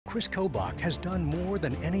Kris Kobach has done more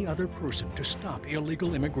than any other person to stop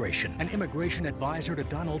illegal immigration. An immigration advisor to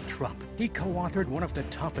Donald Trump, he co-authored one of the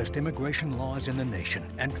toughest immigration laws in the nation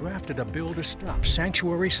and drafted a bill to stop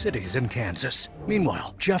sanctuary cities in Kansas.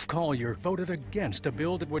 Meanwhile, Jeff Collier voted against a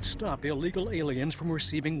bill that would stop illegal aliens from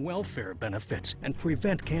receiving welfare benefits and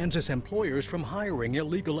prevent Kansas employers from hiring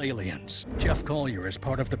illegal aliens. Jeff Collier is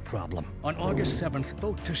part of the problem. On August 7th,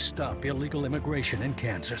 vote to stop illegal immigration in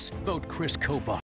Kansas. Vote Kris Kobach.